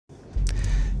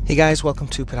Hey guys, welcome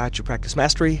to Podiatry Practice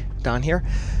Mastery. Don here.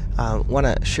 Want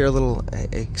to share a little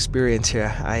experience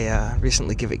here. I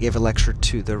recently gave a lecture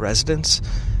to the residents.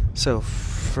 So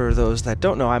for those that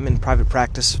don't know, I'm in private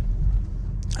practice.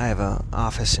 I have an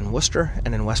office in Worcester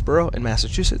and in Westboro in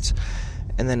Massachusetts.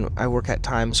 And then I work at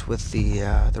times with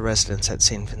the residents at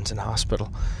St. Vincent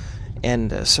Hospital.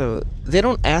 And so they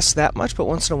don't ask that much, but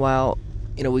once in a while,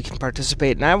 we can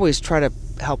participate. And I always try to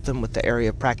help them with the area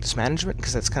of practice management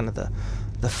because that's kind of the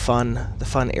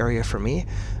fun area for me,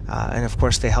 and of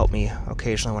course they help me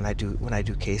occasionally when I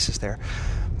do cases there.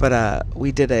 But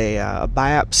we did a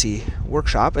biopsy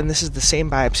workshop, and this is the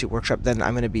same biopsy workshop that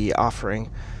I'm going to be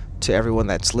offering to everyone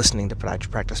that's listening to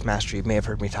Podiatry Practice Mastery. You may have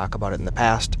heard me talk about it in the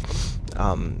past.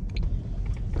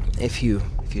 If you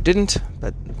didn't,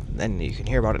 but then you can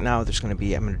hear about it now. I'm going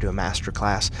to do a master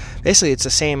class. Basically, it's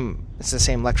the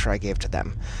same lecture I gave to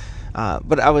them.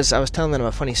 But I was telling them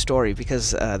a funny story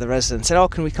because the resident said, "Oh,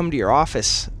 can we come to your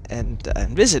office and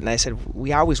visit?" And I said,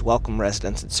 "We always welcome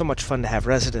residents. It's so much fun to have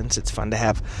residents. It's fun to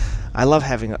have. I love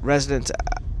having residents.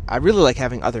 I really like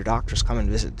having other doctors come and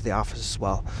visit the office as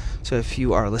well. So if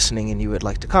you are listening and you would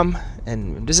like to come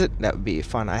and visit, that would be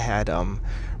fun." I had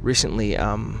recently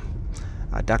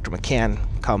Dr. McCann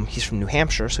come. He's from New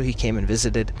Hampshire, so he came and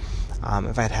visited.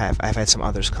 I've had some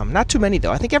others come. Not too many,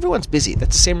 though. I think everyone's busy.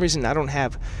 That's the same reason I don't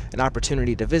have an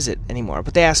opportunity to visit anymore.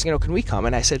 But they asked, can we come?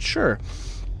 And I said, sure.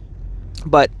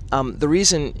 But the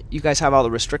reason you guys have all the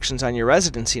restrictions on your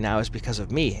residency now is because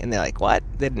of me. And they're like, what?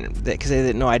 Because they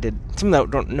didn't know I did. Some of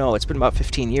them don't know. It's been about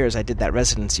 15 years I did that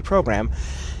residency program.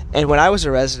 And when I was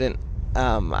a resident,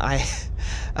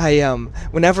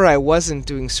 whenever I wasn't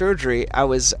doing surgery, I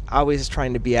was always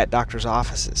trying to be at doctors'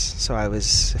 offices. So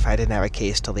if I didn't have a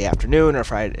case till the afternoon, or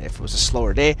if it was a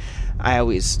slower day, I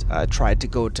always tried to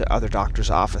go to other doctors'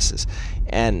 offices.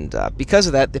 And because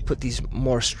of that, they put these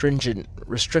more stringent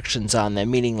restrictions on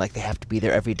them, meaning like they have to be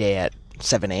there every day at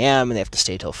 7 a.m. and they have to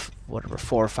stay till 4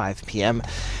 or 5 p.m.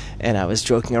 And I was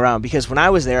joking around because when I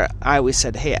was there, I always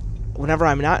said, hey, whenever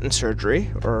I'm not in surgery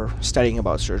or studying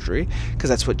about surgery, because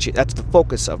that's the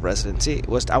focus of residency,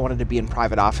 I wanted to be in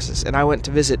private offices. And I went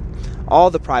to visit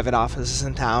all the private offices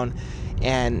in town,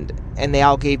 and they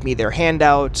all gave me their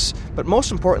handouts. But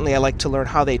most importantly, I like to learn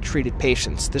how they treated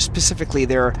patients.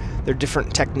 Their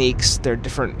different techniques, their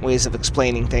different ways of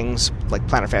explaining things like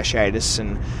plantar fasciitis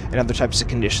and other types of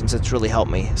conditions. That's really helped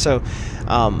me. So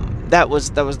that was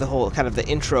the whole kind of the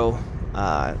intro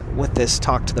with this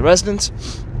talk to the residents.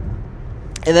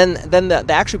 And then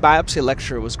the actual biopsy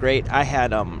lecture was great. I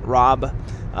had Rob.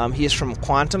 He is from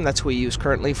Quantum. That's who we use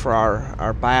currently for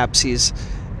our biopsies,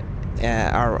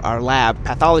 our lab,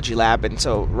 pathology lab. And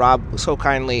so Rob so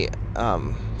kindly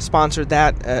sponsored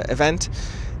that event.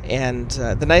 And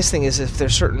the nice thing is if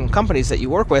there's certain companies that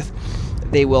you work with,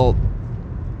 they will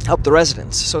help the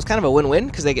residents. So it's kind of a win-win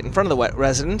because they get in front of the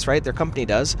residents, right? Their company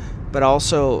does. But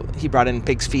also he brought in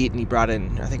Pig's Feet, and he brought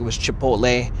in, I think it was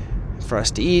Chipotle, for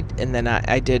us to eat. And then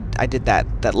I did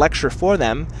that lecture for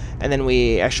them, and then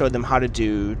I showed them how to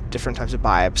do different types of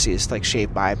biopsies, like shave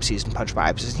biopsies and punch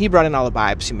biopsies. And he brought in all the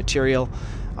biopsy material,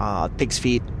 Pig's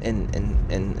Feet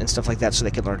and stuff like that, so they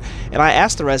could learn. And I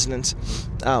asked the residents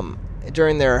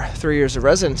during their 3 years of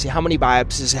residency how many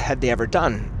biopsies had they ever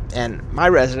done, and my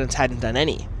residents hadn't done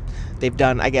any. They've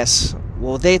done, I guess,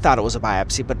 they thought it was a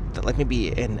biopsy, but like maybe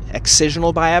an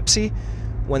excisional biopsy.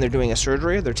 When they're doing a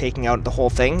surgery, they're taking out the whole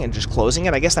thing and just closing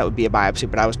it. I guess that would be a biopsy,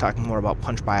 but I was talking more about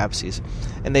punch biopsies.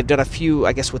 And they've done a few,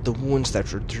 I guess, with the wounds that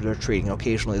they're treating.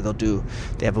 Occasionally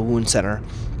they have a wound center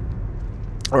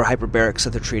or hyperbarics that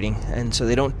they're treating, and so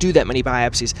they don't do that many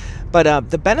biopsies. But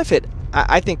the benefit,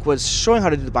 I think, was showing how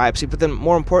to do the biopsy, but then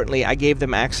more importantly, I gave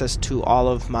them access to all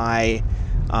of my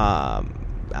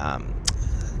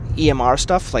EMR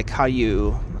stuff, like how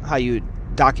you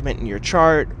document in your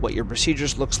chart, what your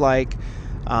procedures looks like,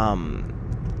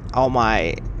 all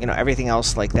my, everything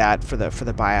else like that for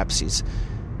the biopsies.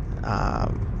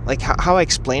 Like how I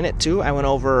explain it too. I went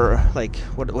over like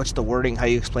what's the wording, how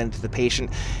you explain it to the patient.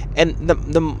 And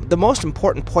the most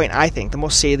important point, I think, the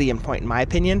most salient point in my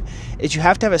opinion, is you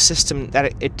have to have a system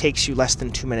that it takes you less than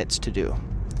 2 minutes to do.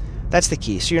 That's the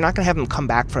key. So you're not going to have them come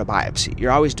back for a biopsy.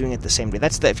 You're always doing it the same day.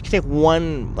 If you take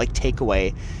one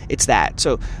takeaway, it's that.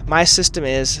 So my system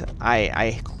is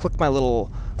I click my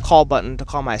little call button to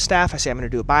call my staff. I say I'm going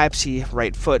to do a biopsy,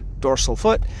 right foot, dorsal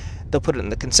foot. They'll put it in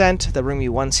the consent. They'll bring me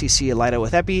 1 cc of Lida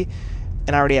with epi,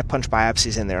 and I already have punch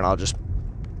biopsies in there, and I'll just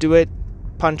do it,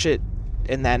 punch it,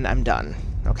 and then I'm done.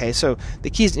 Okay, so the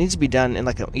keys needs to be done in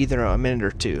like either a minute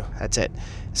or two. That's it.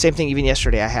 Same thing. Even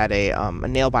yesterday, I had a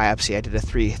nail biopsy. I did a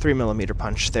 3 millimeter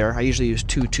punch there. I usually use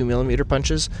 2 2 millimeter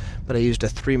punches, but I used a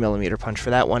 3 millimeter punch for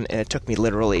that one, and it took me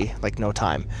literally like no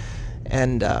time.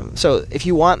 And so if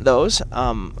you want those,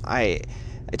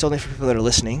 it's only for people that are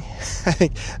listening.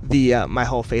 My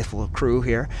whole faithful crew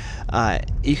here.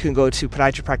 You can go to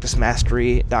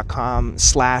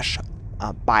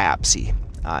podiatrypracticemastery.com/biopsy,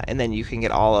 and then you can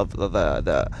get all of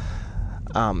the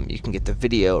you can get the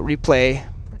video replay.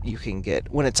 You can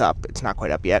get, when it's up. It's not quite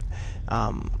up yet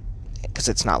because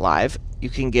it's not live.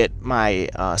 You can get my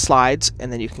slides,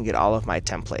 and then you can get all of my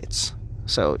templates.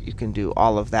 So you can do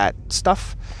all of that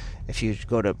stuff if you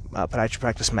go to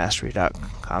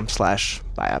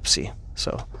podiatrypracticemastery.com/biopsy.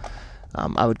 So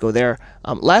I would go there.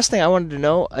 Last thing I wanted to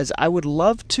know is I would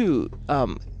love to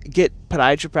get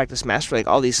Podiatry Practice Mastery, like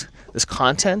all this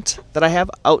content that I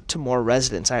have, out to more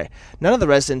residents. None of the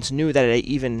residents knew that I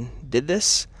even did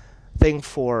this thing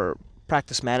for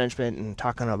practice management and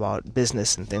talking about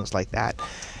business and things like that.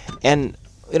 And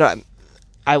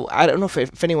I don't know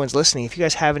if anyone's listening. If you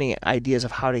guys have any ideas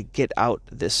of how to get out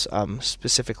this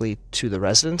specifically to the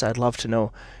residents, I'd love to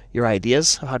know your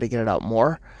ideas of how to get it out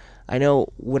more. I know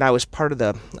when I was part of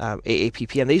the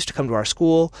AAPPM, they used to come to our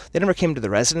school. They never came to the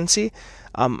residency.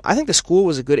 I think the school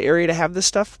was a good area to have this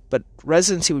stuff, but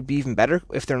residency would be even better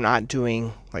if they're not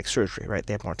doing like surgery, right?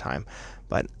 They have more time.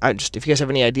 But if you guys have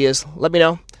any ideas, let me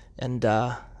know. And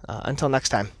until next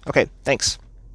time. Okay, thanks.